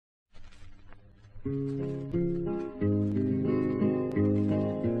Hey,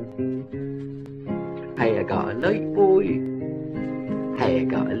 I got a light, boy. Hey, I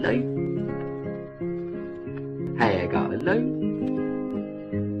got a light. Hey, I got a light,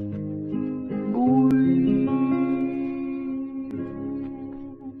 boy.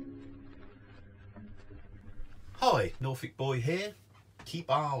 Hi, Norfolk Boy here. Keep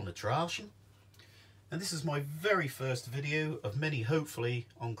on the trashing. And this is my very first video of many, hopefully,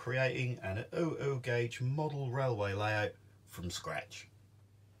 on creating an 00 gauge model railway layout from scratch.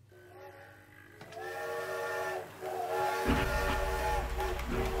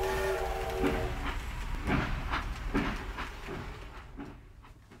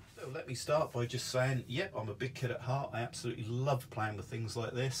 So let me start by just saying, yep, I'm a big kid at heart. I absolutely love playing with things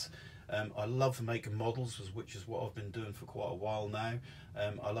like this. I love making models, which is what I've been doing for quite a while now.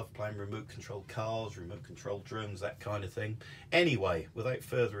 I love playing remote controlled cars, remote controlled drones, that kind of thing. Anyway, without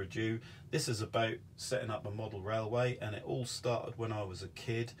further ado, this is about setting up a model railway, and it all started when I was a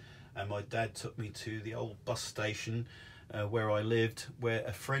kid, and my dad took me to the old bus station where I lived, where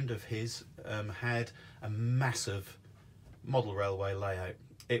a friend of his had a massive model railway layout.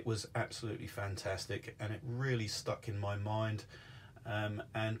 It was absolutely fantastic, and it really stuck in my mind.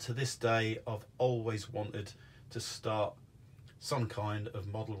 And to this day, I've always wanted to start some kind of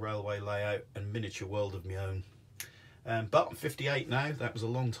model railway layout and miniature world of my own. But I'm 58 now. That was a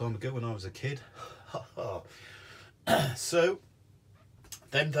long time ago when I was a kid. So,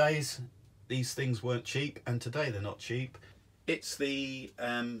 them days, these things weren't cheap, and today they're not cheap. It's the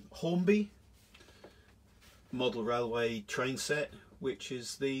Hornby model railway train set, which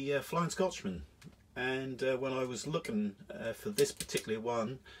is the Flying Scotsman. And when I was looking for this particular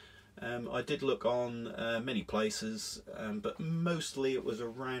one, I did look on many places, but mostly it was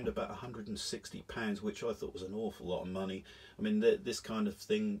around about £160, which I thought was an awful lot of money. I mean, this kind of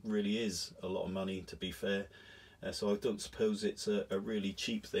thing really is a lot of money, to be fair. So I don't suppose it's a really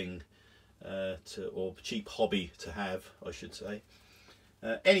cheap thing or cheap hobby to have, I should say.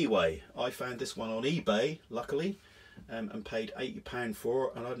 Anyway, I found this one on eBay, luckily. And paid £80 for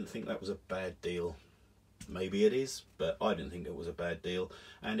it, and I didn't think that was a bad deal. Maybe it is, but I didn't think it was a bad deal,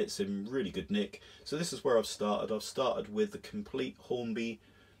 and it's in really good nick. So this is where I've started. I've started with the complete Hornby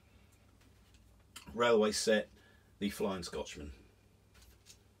railway set, the Flying Scotsman.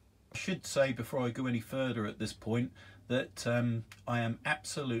 I should say before I go any further at this point that I am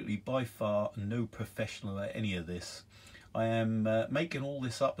absolutely by far no professional at any of this. I am making all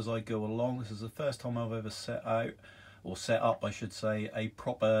this up as I go along. This is the first time I've ever set up, I should say, a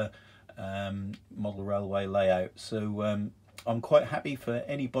proper model railway layout. So I'm quite happy for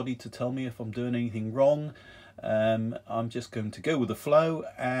anybody to tell me if I'm doing anything wrong. I'm just going to go with the flow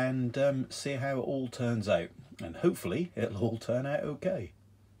and see how it all turns out, and hopefully it'll all turn out okay.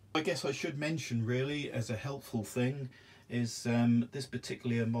 I guess I should mention, really, as a helpful thing, is this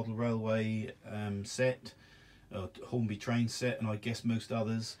particular model railway set, Hornby train set, and I guess most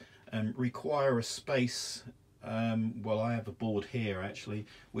others require a space. Well, I have a board here actually,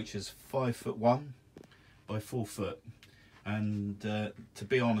 which is 5'1" by 4 foot, and to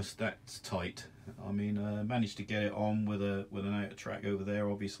be honest, that's tight. I mean, I managed to get it on with an outer track over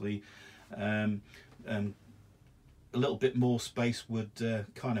there, obviously. A little bit more space would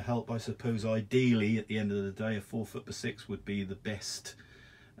kind of help, I suppose. Ideally, at the end of the day, a 4 foot by 6 would be the best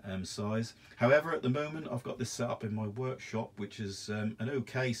size. However, at the moment I've got this set up in my workshop, which is an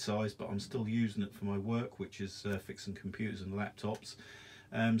okay size, but I'm still using it for my work, which is fixing computers and laptops.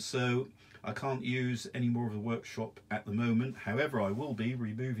 So I can't use any more of the workshop at the moment. However, I will be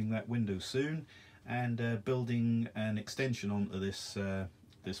removing that window soon and building an extension onto this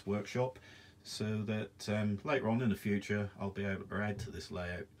this workshop, so that later on in the future I'll be able to add to this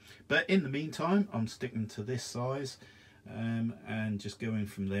layout. But in the meantime, I'm sticking to this size and just going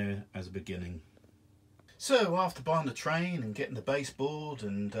from there as a beginning. So after buying the train and getting the baseboard,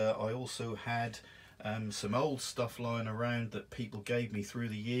 and I also had some old stuff lying around that people gave me through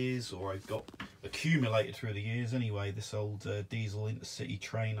the years, or I got accumulated through the years anyway. This old diesel intercity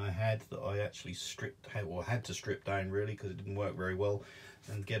train I had that I actually had to strip down, really, because it didn't work very well,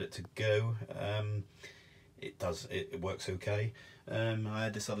 and get it to go. It works okay. I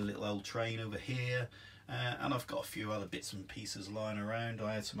had this other little old train over here. And I've got a few other bits and pieces lying around.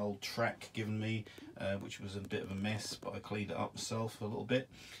 I had some old track given me, which was a bit of a mess, but I cleaned it up myself a little bit.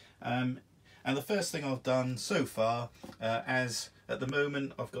 And the first thing I've done so far, as at the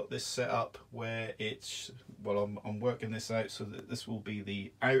moment I've got this set up where it's, well, I'm working this out so that this will be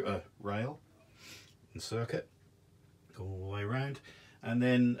the outer rail and circuit, go all the way around. And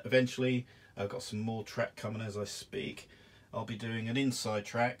then eventually I've got some more track coming as I speak. I'll be doing an inside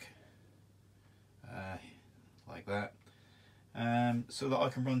track like that, so that I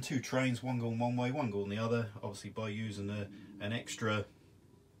can run two trains, one going one way, one going the other, obviously by using an extra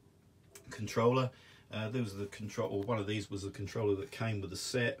controller. Those are the control, or one of these was the controller that came with the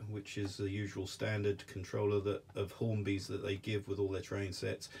set, which is the usual standard controller that of Hornby's that they give with all their train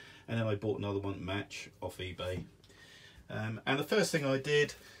sets. And then I bought another one to match off eBay. And the first thing I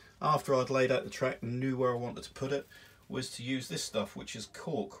did after I'd laid out the track and knew where I wanted to put it was to use this stuff, which is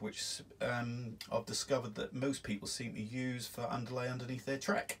cork, which I've discovered that most people seem to use for underlay underneath their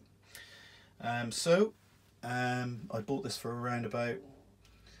track. So I bought this for around about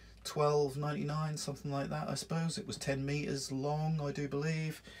 $12.99, something like that. I suppose it was 10 meters long, I do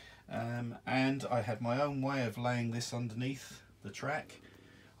believe, and I had my own way of laying this underneath the track.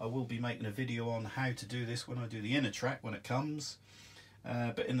 I will be making a video on how to do this when I do the inner track when it comes,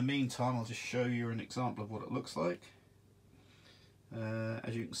 but in the meantime I'll just show you an example of what it looks like.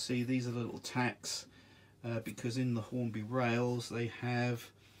 As you can see, these are little tacks, because in the Hornby rails they have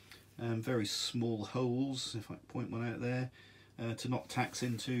very small holes, if I point one out there, to knock tacks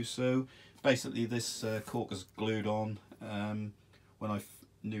into. So basically this cork is glued on when I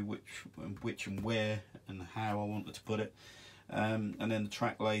knew which and where and how I wanted to put it, and then the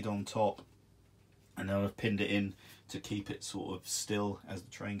track laid on top, and then I've pinned it in to keep it sort of still as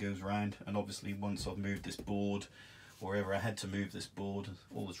the train goes around. And obviously once I've moved this board, or ever I had to move this board,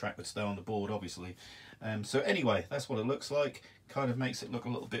 all the track would stay on the board obviously. So anyway, that's what it looks like. Kind of makes it look a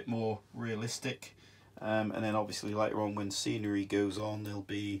little bit more realistic. And then obviously later on when scenery goes on, there'll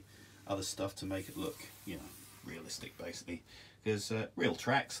be other stuff to make it look, you know, realistic basically. Because real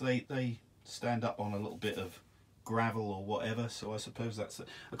tracks, they stand up on a little bit of gravel or whatever, so I suppose that's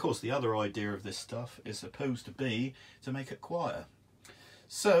of course the other idea of this stuff is supposed to be to make it quieter.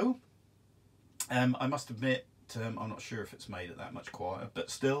 So I must admit, I'm not sure if it's made it that much quieter, but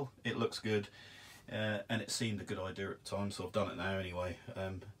still it looks good. And it seemed a good idea at the time, so I've done it now anyway.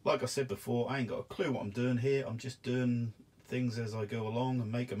 Like I said before, I ain't got a clue what I'm doing here. I'm just doing things as I go along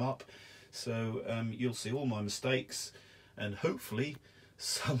and make them up. So you'll see all my mistakes and hopefully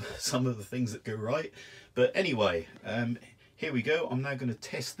some of the things that go right. But anyway, here we go. I'm now going to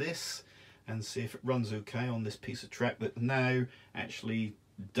test this and see if it runs okay on this piece of track that's now actually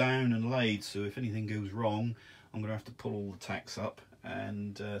down and laid. So if anything goes wrong, I'm going to have to pull all the tacks up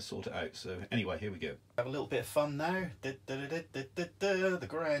and sort it out. So anyway, here we go. Have a little bit of fun now. The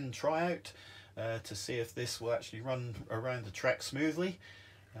grand tryout to see if this will actually run around the track smoothly.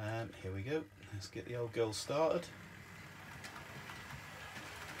 Here we go. Let's get the old girl started.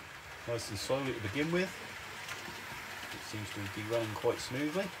 Nice and slowly to begin with. It seems to be running quite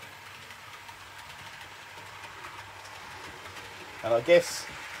smoothly. And I guess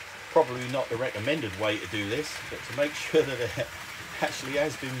probably not the recommended way to do this, but to make sure that it actually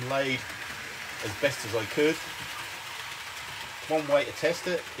has been laid as best as I could, one way to test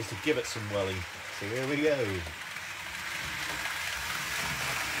it is to give it some welly. So here we go.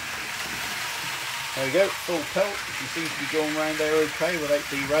 There we go, full pelt. She seems to be going around there okay without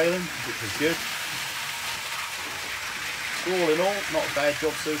derailing, which is good. So all in all, not a bad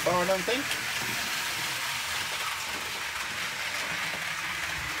job so far, I don't think.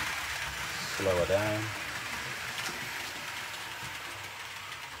 Slow her down.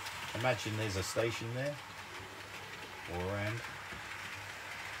 Imagine there's a station there, all around.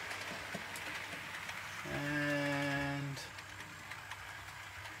 And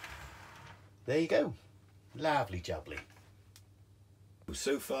there you go. Lovely jubbly.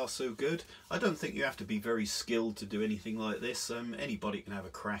 So far so good. I don't think you have to be very skilled to do anything like this. Anybody can have a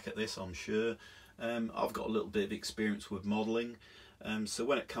crack at this, I'm sure. I've got a little bit of experience with modelling. So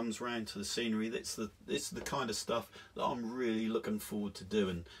when it comes round to the scenery, it's the kind of stuff that I'm really looking forward to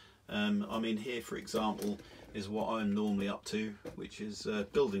doing. I mean, here for example is what I'm normally up to, which is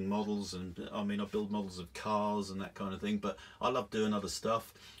building models, and I mean I build models of cars and that kind of thing, but I love doing other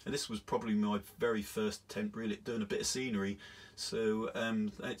stuff, and this was probably my very first attempt really at doing a bit of scenery. So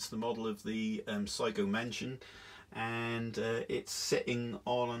it's the model of the Psycho Mansion, and it's sitting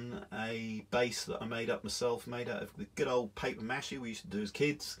on a base that I made up myself, made out of the good old paper mache we used to do as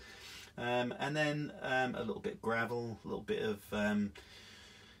kids, and then a little bit of gravel, a little bit of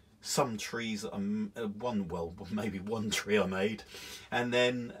some trees that maybe one tree I made, and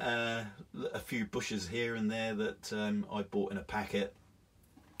then a few bushes here and there that I bought in a packet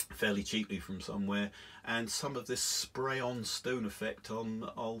fairly cheaply from somewhere, and some of this spray-on stone effect on.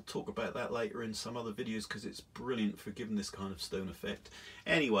 I'll talk about that later in some other videos because it's brilliant for giving this kind of stone effect.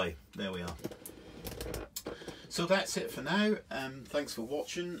 Anyway, there we are. So that's it for now. Thanks for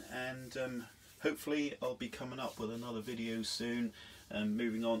watching, and hopefully I'll be coming up with another video soon.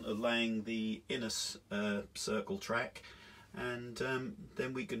 moving on to laying the inner circle track, and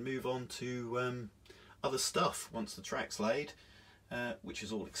then we can move on to other stuff once the track's laid, which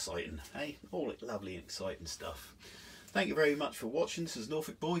is all exciting, hey? All lovely and exciting stuff. Thank you very much for watching. This is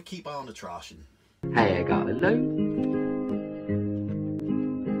Norfolk Boy. Keep on the trashing. Hey, I got a load.